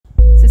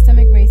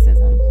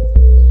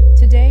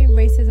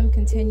racism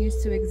continues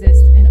to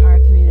exist in our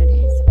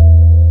communities.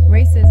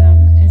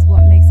 Racism is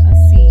what makes us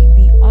see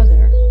the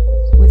other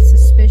with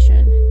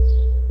suspicion,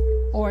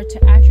 or to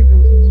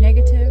attribute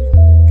negative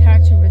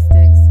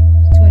characteristics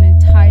to an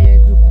entire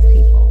group of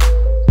people.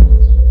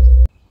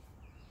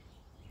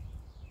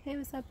 Hey,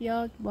 what's up,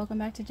 y'all? Welcome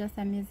back to Just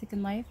That Music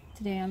and Life.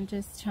 Today I'm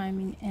just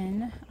chiming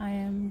in. I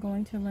am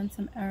going to run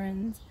some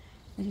errands.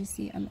 As you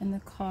see, I'm in the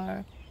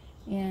car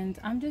and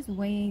I'm just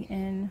weighing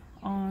in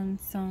on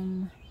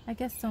some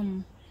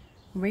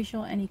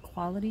racial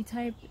inequality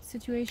type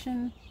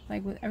situation,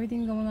 like with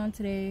everything going on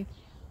today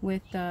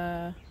with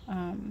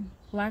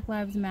Black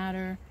Lives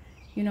Matter.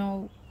 You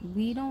know,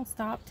 we don't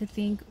stop to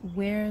think,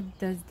 where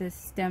does this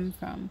stem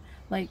from?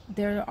 Like,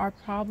 there are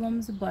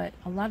problems, but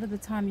a lot of the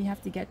time you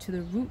have to get to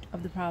the root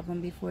of the problem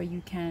before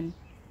you can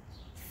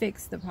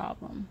fix the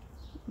problem.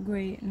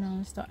 Great, no,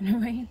 it's starting to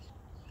rain.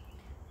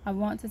 I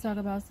want to talk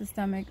about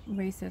systemic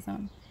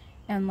racism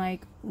and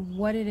like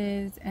what it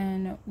is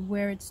and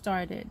where it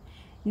started.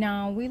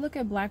 Now, we look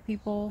at Black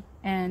people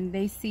and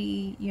they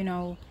see, you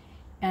know,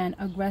 an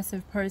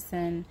aggressive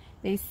person,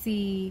 they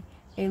see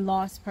a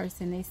lost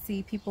person, they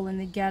see people in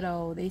the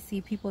ghetto, they see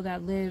people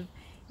that live,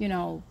 you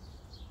know,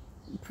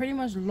 pretty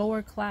much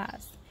lower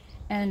class,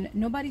 and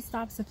nobody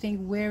stops to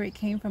think where it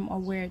came from or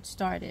where it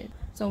started.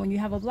 So when you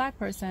have a Black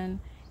person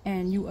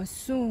and you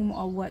assume,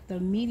 or what the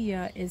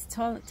media is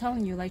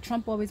telling you, like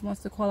Trump always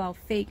wants to call out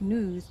fake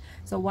news,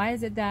 so why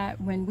is it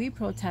that when we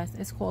protest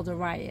it's called a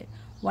riot?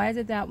 Why is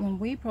it that when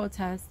we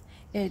protest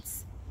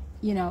it's,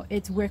 you know,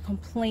 we're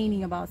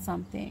complaining about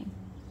something?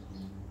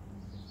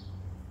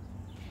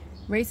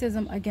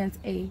 Racism against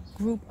a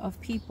group of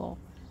people,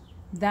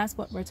 that's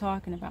what we're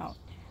talking about.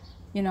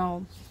 You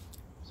know,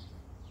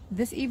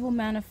 this evil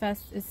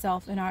manifests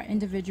itself in our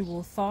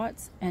individual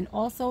thoughts and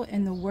also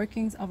in the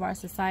workings of our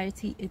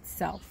society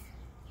itself.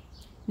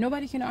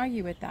 Nobody can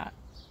argue with that.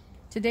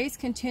 Today's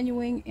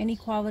continuing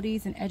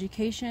inequalities in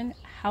education,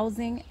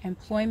 housing,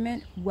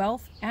 employment,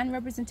 wealth, and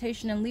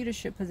representation in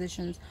leadership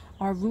positions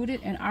are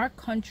rooted in our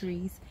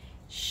country's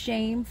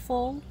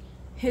shameful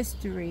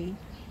history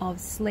of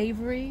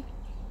slavery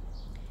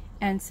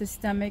and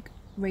systemic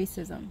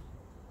racism.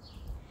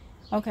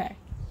 Okay,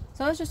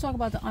 so let's just talk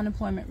about the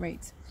unemployment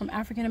rates from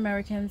African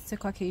Americans to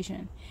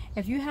Caucasian.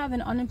 If you have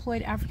an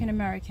unemployed African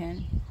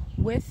American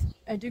with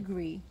a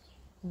degree,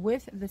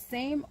 with the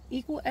same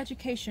equal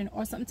education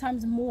or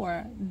sometimes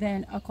more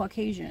than a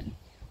Caucasian,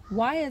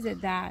 why is it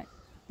that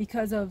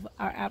because of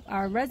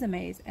our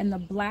resumes and the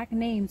Black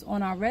names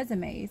on our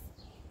resumes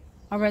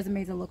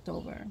are looked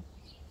over?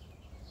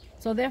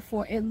 So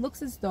therefore it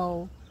looks as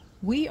though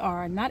we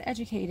are not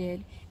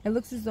educated. It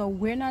looks as though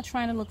we're not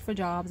trying to look for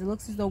jobs. It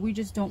looks as though we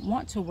just don't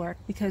want to work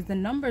because the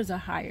numbers are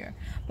higher.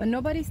 But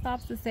nobody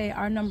stops to say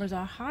our numbers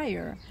are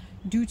higher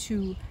due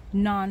to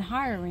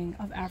non-hiring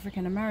of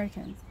African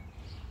Americans.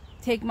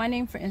 Take my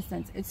name, for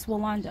instance. It's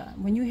Swalanda.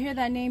 When you hear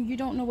that name, you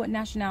don't know what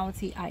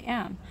nationality I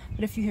am.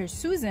 But if you hear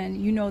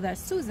Susan, you know that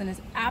Susan is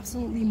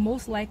absolutely,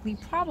 most likely,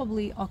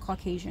 probably a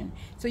Caucasian.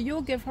 So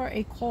you'll give her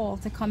a call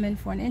to come in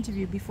for an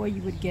interview before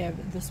you would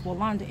give the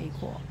Swalanda a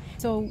call.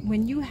 So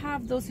when you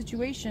have those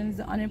situations,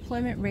 the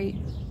unemployment rate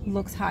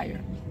looks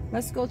higher.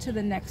 Let's go to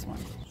the next one.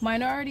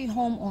 Minority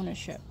home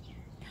ownership.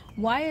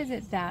 Why is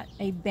it that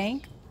a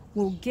bank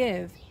will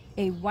give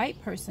a white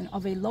person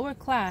of a lower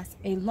class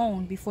a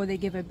loan before they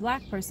give a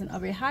Black person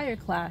of a higher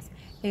class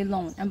a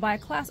loan? And by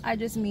class, I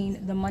just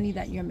mean the money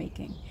that you're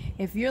making.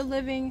 If you're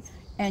living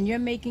and you're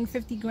making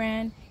 50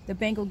 grand, the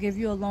bank will give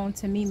you a loan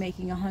to me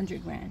making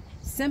 100 grand,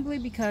 simply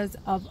because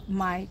of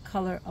my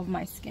color of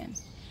my skin.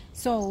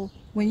 So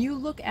when you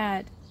look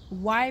at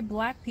why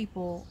Black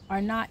people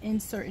are not in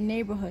certain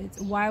neighborhoods,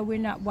 why we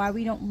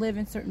don't live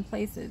in certain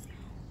places,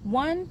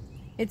 one,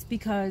 it's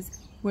because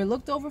we're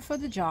looked over for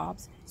the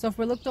jobs. So if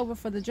we're looked over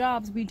for the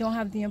jobs, we don't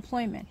have the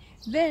employment.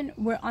 Then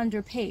we're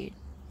underpaid.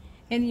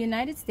 In the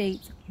United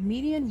States,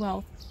 median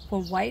wealth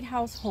for white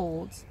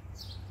households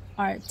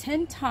are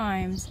 10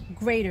 times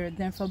greater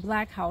than for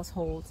Black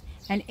households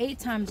and 8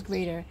 times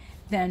greater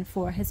than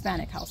for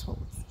Hispanic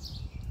households.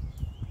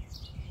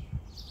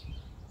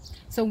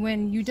 So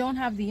when you don't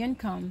have the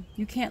income,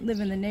 you can't live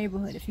in the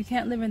neighborhood. If you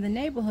can't live in the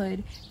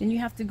neighborhood, then you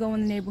have to go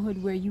in the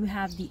neighborhood where you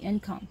have the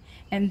income.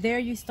 And there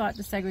you start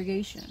the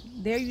segregation.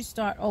 There you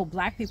start, oh,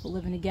 Black people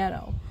live in the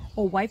ghetto.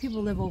 Oh, white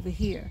people live over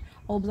here.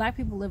 Oh, Black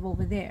people live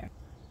over there.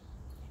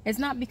 It's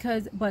not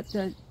because, but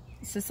the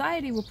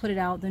society will put it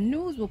out, the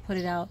news will put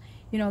it out.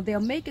 You know, they'll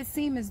make it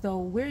seem as though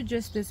we're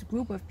just this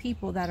group of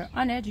people that are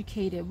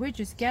uneducated. We're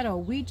just ghetto.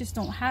 We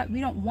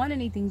don't want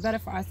anything better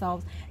for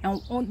ourselves.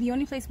 And the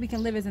only place we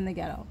can live is in the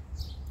ghetto.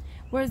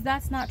 Whereas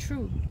that's not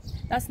true.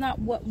 That's not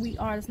what we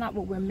are. That's not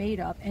what we're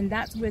made of. And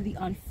that's where the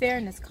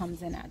unfairness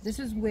comes in at. This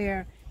is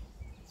where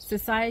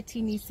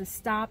society needs to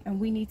stop, and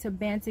we need to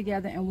band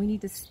together, and we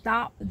need to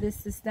stop this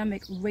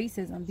systemic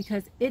racism,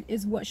 because it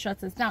is what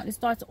shuts us down. It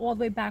starts all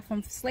the way back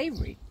from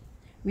slavery.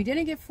 We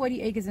didn't get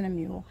 40 acres and a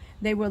mule.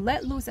 They were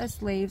let loose as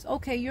slaves.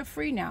 Okay, you're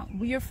free now.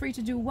 You're free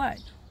to do what?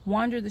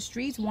 Wander the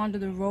streets, wander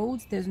the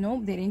roads. They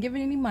didn't give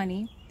it any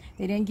money.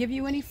 They didn't give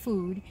you any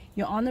food.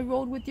 You're on the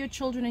road with your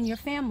children and your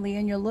family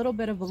and your little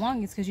bit of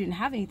belongings because you didn't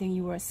have anything.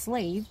 You were a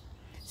slave.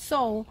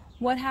 So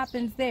what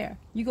happens there?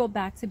 You go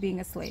back to being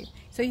a slave.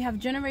 So you have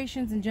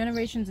generations and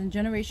generations and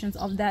generations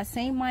of that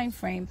same mind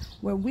frame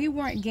where we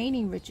weren't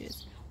gaining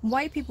riches.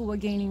 White people were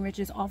gaining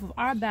riches off of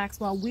our backs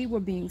while we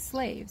were being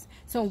slaves.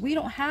 So we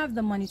don't have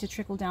the money to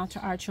trickle down to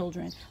our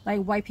children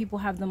like white people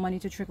have the money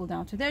to trickle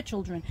down to their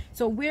children.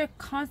 So we're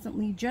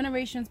constantly,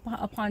 generations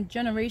upon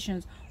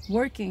generations,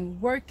 working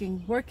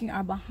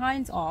our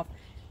behinds off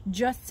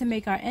just to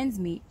make our ends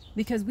meet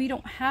because we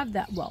don't have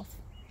that wealth.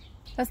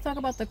 Let's talk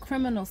about the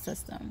criminal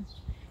system.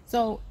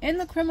 So in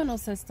the criminal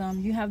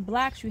system, you have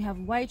blacks, you have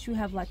whites, you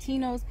have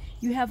Latinos,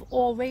 you have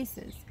all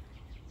races.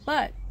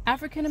 But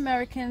African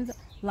Americans,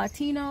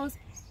 Latinos,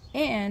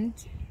 and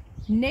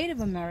Native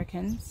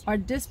Americans are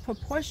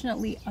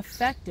disproportionately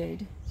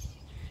affected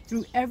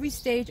through every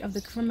stage of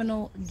the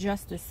criminal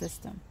justice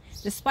system.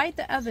 Despite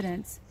the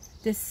evidence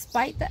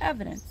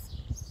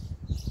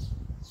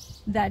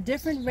that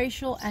different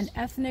racial and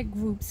ethnic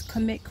groups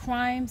commit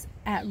crimes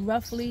at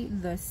roughly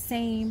the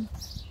same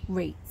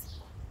rates.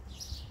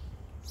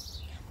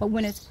 But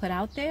when it's put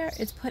out there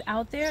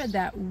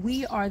that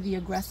we are the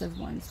aggressive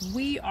ones.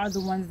 We are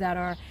the ones that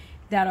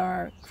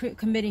are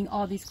committing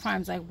all these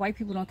crimes. Like white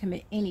people don't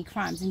commit any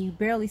crimes and you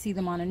barely see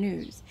them on the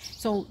news.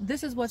 So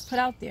this is what's put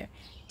out there.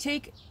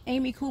 Take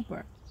Amy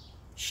Cooper.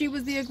 She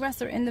was the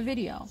aggressor in the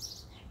video.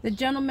 The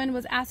gentleman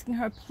was asking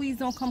her, please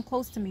don't come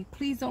close to me.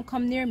 Please don't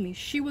come near me.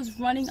 She was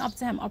running up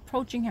to him,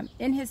 approaching him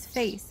in his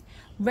face,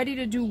 ready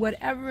to do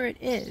whatever it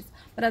is.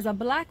 But as a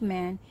black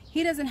man,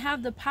 he doesn't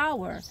have the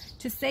power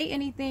to say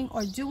anything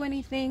or do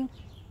anything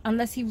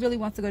unless he really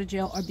wants to go to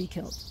jail or be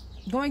killed.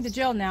 Going to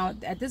jail now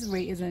at this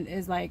rate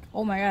is like,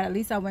 oh my God, at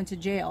least I went to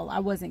jail. I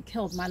wasn't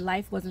killed. My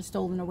life wasn't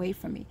stolen away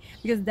from me.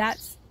 Because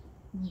that's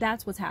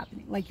what's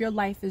happening. Like your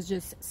life is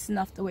just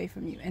snuffed away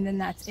from you and then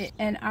that's it.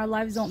 And our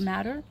lives don't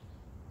matter.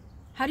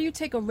 How do you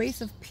take a race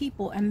of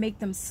people and make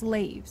them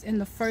slaves in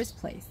the first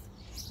place?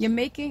 You're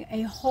making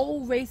a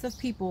whole race of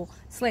people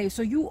slaves.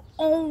 So you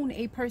own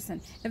a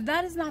person. If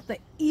that is not the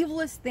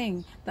evilest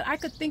thing that I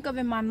could think of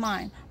in my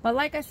mind. But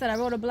like I said, I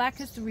wrote a Black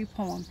History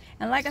poem.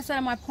 And like I said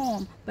in my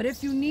poem, but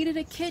if you needed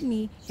a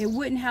kidney, it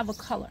wouldn't have a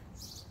color.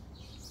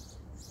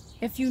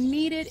 If you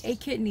needed a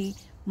kidney,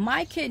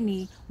 my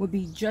kidney would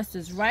be just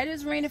as right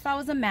as rain if I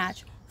was a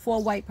match for a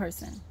white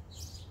person.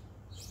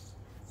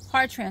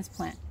 Heart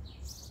transplant,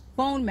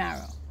 bone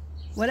marrow,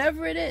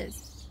 whatever it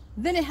is,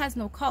 then it has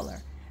no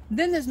color.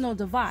 Then there's no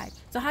divide.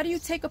 So how do you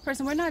take a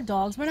person? We're not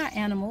dogs, we're not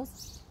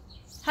animals.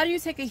 How do you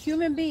take a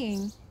human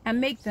being and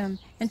make them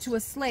into a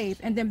slave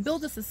and then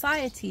build a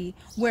society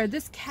where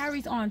this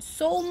carries on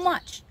so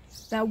much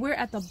that we're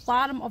at the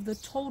bottom of the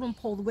totem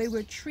pole, the way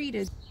we're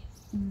treated,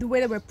 the way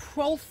that we're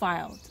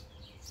profiled?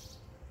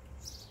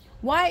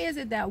 Why is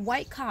it that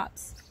white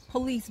cops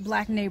police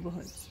black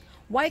neighborhoods?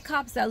 White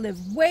cops that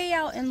live way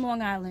out in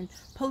Long Island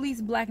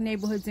police black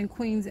neighborhoods in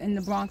Queens, in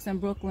the Bronx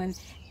and Brooklyn,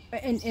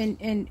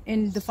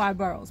 in the 5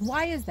 boroughs.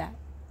 Why is that?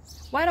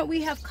 Why don't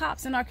we have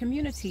cops in our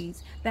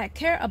communities that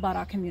care about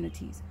our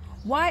communities?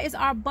 Why is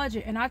our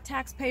budget and our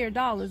taxpayer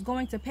dollars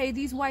going to pay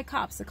these white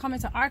cops to come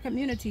into our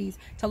communities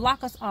to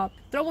lock us up,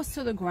 throw us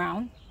to the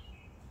ground?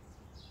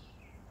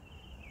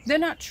 They're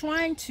not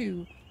trying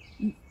to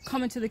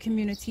come into the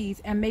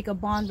communities and make a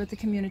bond with the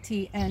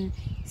community and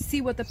see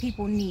what the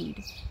people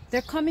need.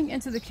 They're coming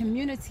into the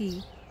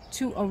community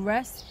to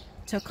arrest,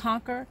 to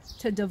conquer,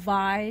 to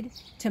divide,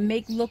 to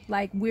make look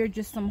like we're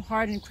just some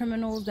hardened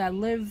criminals that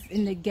live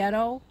in the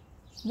ghetto.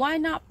 Why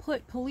not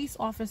put police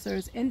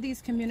officers in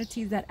these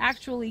communities that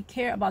actually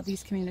care about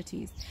these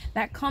communities,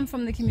 that come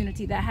from the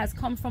community, that has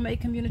come from a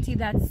community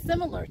that's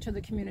similar to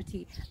the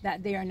community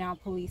that they are now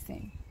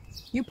policing?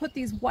 You put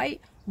these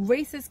white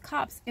racist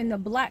cops in the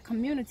black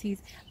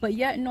communities, but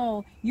yet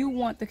no, you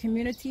want the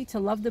community to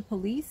love the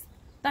police?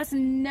 That's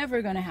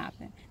never going to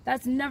happen.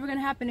 That's never going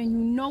to happen, and you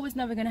know it's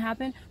never going to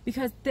happen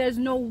because there's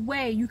no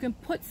way you can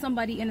put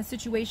somebody in a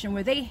situation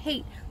where they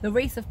hate the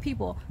race of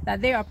people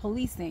that they are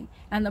policing,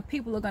 and the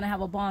people are going to have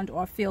a bond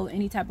or feel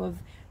any type of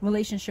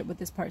relationship with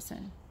this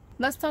person.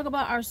 Let's talk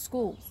about our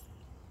schools.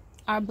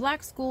 Our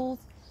black schools,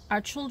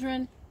 our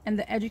children, and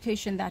the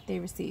education that they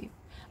receive.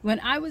 When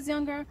I was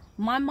younger,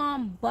 my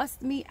mom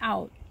bussed me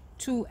out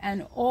to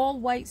an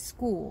all-white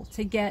school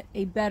to get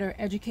a better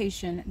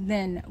education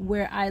than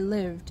where I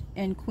lived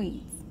in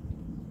Queens.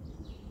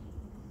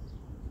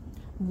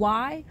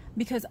 Why?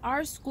 Because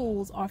our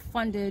schools are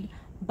funded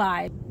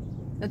by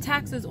the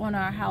taxes on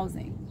our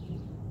housing.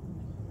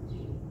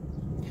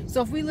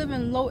 So if we live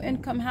in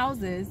low-income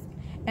houses,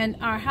 and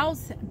our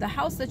house, the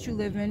house that you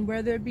live in,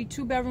 whether it be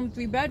 2-bedroom,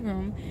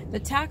 3-bedroom,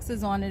 the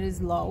taxes on it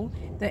is low,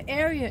 the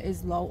area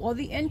is low, or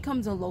the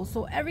incomes are low,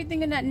 so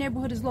everything in that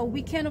neighborhood is low.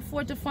 We can't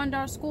afford to fund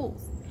our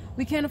schools.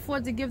 We can't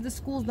afford to give the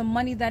schools the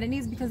money that it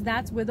needs, because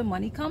that's where the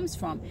money comes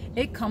from.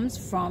 It comes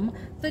from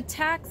the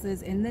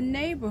taxes in the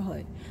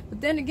neighborhood.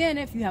 But then again,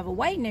 if you have a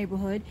white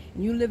neighborhood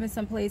and you live in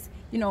some place,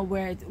 you know,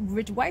 where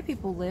rich white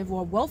people live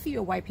or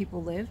wealthier white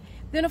people live,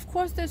 then of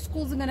course their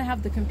schools are going to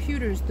have the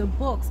computers, the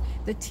books,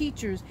 the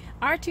teachers.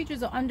 Our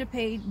teachers are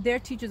underpaid. Their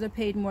teachers are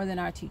paid more than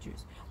our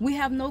teachers. We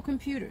have no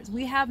computers.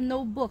 We have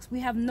no books. We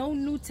have no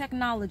new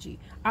technology.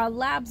 Our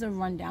labs are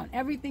run down.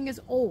 Everything is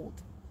old.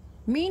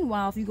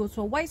 Meanwhile, if you go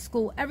to a white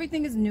school,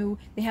 everything is new.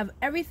 They have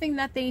everything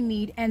that they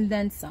need and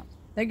then some.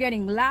 They're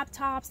getting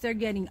laptops, they're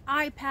getting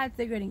iPads,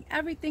 they're getting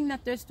everything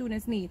that their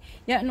students need.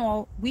 Yet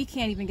no, we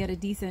can't even get a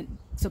decent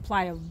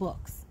supply of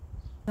books.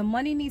 The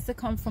money needs to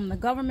come from the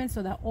government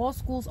so that all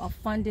schools are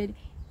funded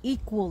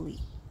equally.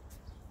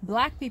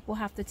 Black people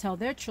have to tell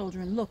their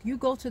children, look, you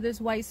go to this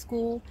white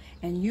school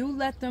and you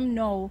let them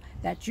know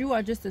that you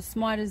are just as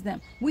smart as them.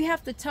 We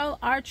have to tell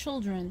our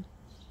children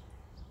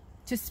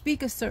to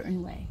speak a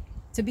certain way,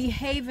 to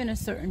behave in a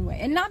certain way.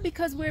 And not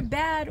because we're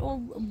bad or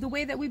the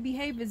way that we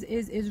behave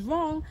is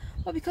wrong,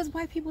 but because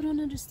white people don't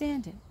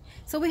understand it.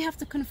 So we have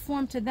to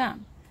conform to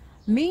them.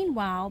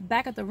 Meanwhile,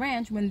 back at the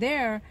ranch, when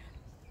they're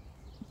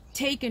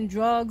taking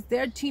drugs,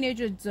 their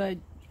teenagers are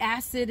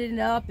aciding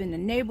up and the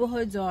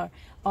neighborhoods are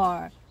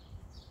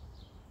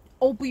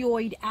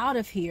opioid out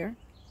of here.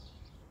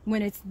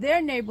 When it's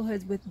their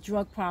neighborhoods with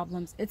drug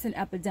problems, it's an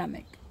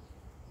epidemic.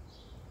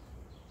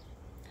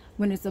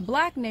 When it's a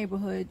black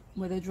neighborhood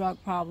with a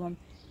drug problem,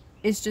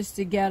 it's just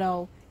a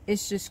ghetto,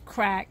 it's just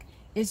crack,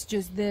 it's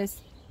just this,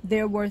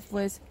 they're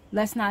worthless,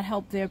 let's not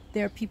help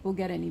their people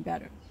get any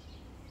better.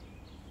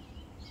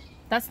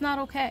 That's not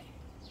okay.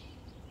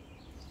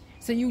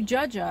 So you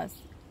judge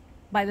us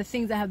by the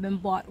things that have been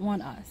bought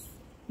on us.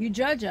 You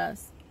judge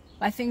us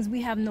by things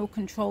we have no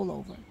control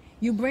over.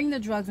 You bring the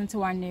drugs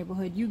into our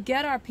neighborhood. You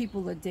get our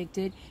people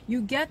addicted.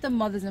 You get the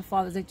mothers and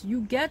fathers addicted.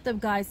 You get the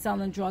guys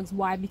selling drugs.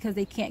 Why? Because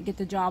they can't get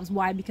the jobs.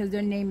 Why? Because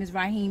their name is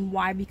Raheem.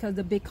 Why? Because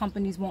the big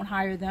companies won't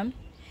hire them.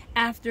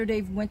 After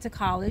they've went to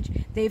college,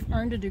 they've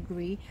earned a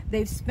degree,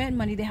 they've spent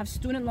money, they have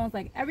student loans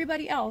like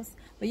everybody else,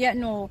 but yet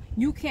no,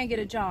 you can't get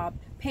a job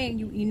paying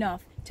you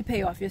enough to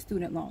pay off your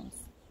student loans.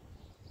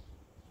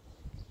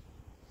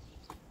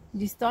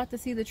 You start to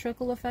see the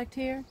trickle effect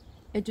here?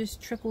 It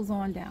just trickles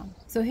on down.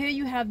 So here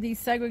you have these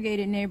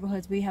segregated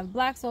neighborhoods. We have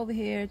blacks over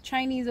here,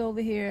 Chinese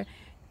over here,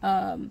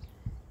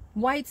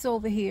 whites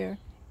over here,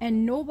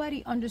 and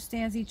nobody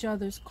understands each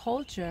other's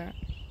culture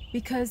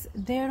because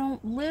they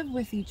don't live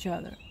with each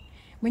other.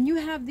 When you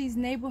have these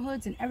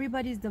neighborhoods and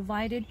everybody's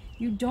divided,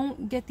 you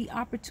don't get the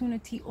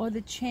opportunity or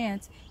the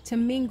chance to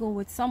mingle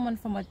with someone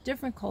from a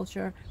different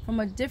culture,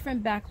 from a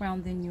different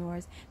background than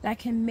yours, that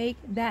can make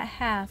that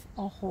half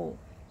a whole.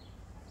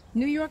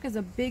 New York is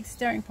a big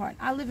stirring pot.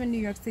 I live in New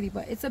York City,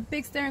 but it's a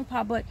big stirring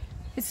pot, but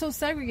it's so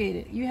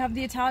segregated. You have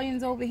the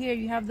Italians over here,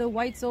 you have the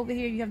whites over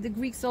here, you have the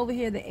Greeks over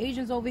here, the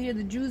Asians over here,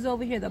 the Jews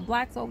over here, the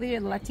blacks over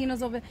here, the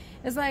Latinos over here.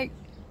 It's like,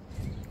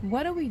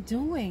 what are we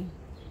doing?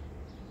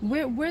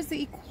 Where's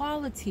the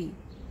equality?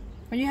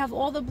 When you have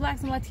all the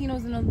blacks and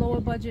Latinos in the lower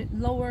budget,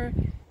 lower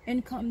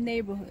income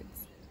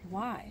neighborhoods.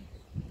 Why?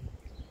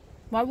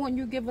 Why won't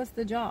you give us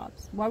the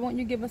jobs? Why won't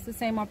you give us the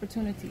same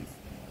opportunities?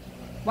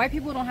 White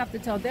people don't have to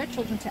tell their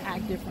children to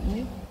act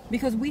differently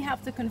because we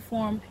have to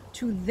conform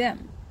to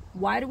them.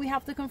 Why do we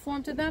have to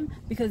conform to them?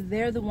 Because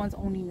they're the ones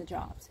owning the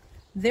jobs.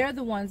 They're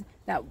the ones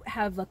that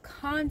have a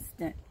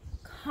constant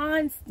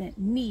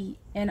knee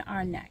in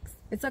our necks.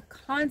 It's a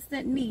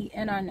constant knee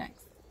in our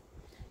necks.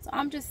 So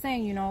I'm just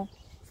saying, you know,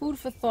 food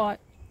for thought,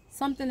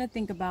 something to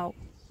think about.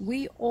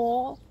 We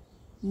all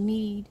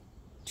need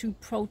to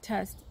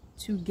protest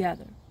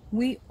together.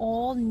 We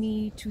all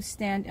need to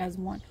stand as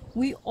one.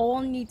 We all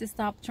need to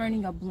stop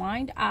turning a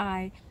blind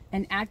eye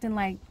and acting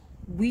like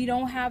we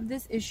don't have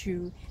this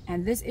issue,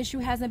 and this issue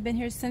hasn't been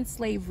here since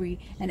slavery,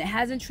 and it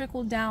hasn't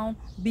trickled down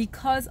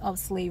because of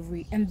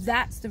slavery. And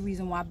that's the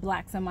reason why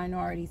blacks and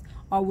minorities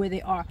are where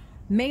they are,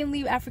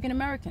 mainly African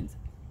Americans.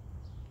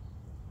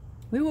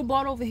 We were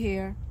brought over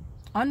here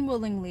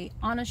unwillingly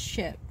on a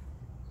ship,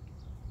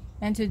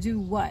 and to do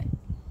what?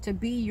 To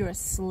be your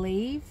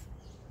slave?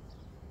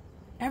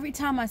 Every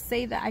time I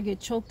say that, I get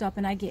choked up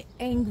and I get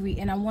angry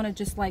and I want to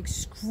just like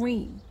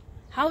scream.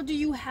 How do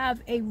you have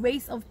a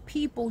race of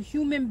people,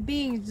 human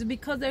beings,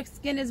 because their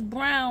skin is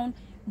brown,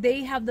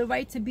 they have the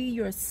right to be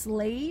your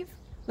slave?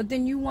 But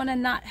then you want to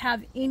not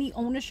have any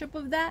ownership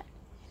of that?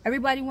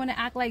 Everybody want to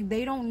act like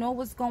they don't know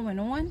what's going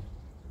on?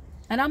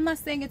 And I'm not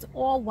saying it's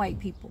all white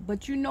people,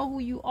 but you know who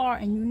you are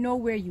and you know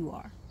where you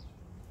are.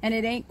 And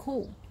it ain't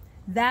cool.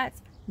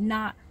 That's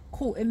not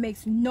cool. It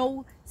makes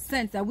no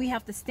sense that we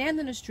have to stand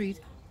in the streets,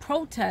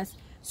 protest,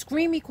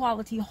 scream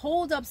equality,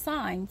 hold up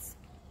signs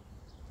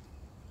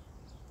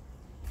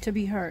to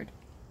be heard.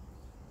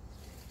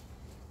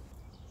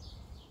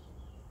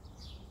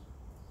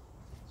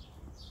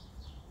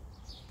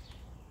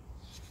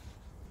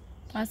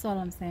 That's all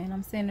I'm saying.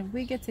 I'm saying if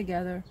we get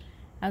together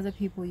as a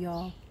people,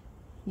 y'all,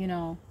 you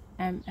know,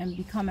 and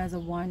become as a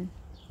one,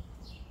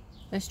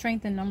 there's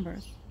strength in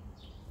numbers.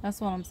 That's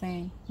what I'm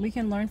saying. We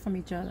can learn from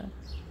each other.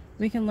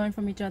 We can learn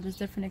from each other's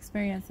different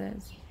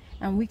experiences.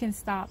 And we can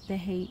stop the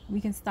hate.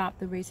 We can stop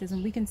the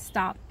racism. We can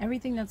stop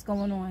everything that's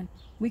going on.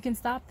 We can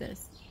stop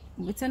this.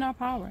 It's in our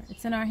power.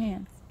 It's in our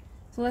hands.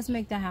 So let's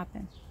make that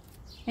happen.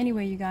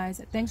 Anyway, you guys,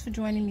 thanks for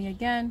joining me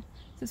again.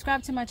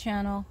 Subscribe to my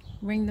channel,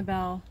 ring the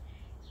bell,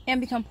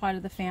 and become part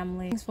of the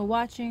family. Thanks for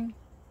watching.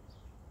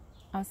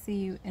 I'll see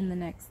you in the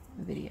next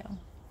video.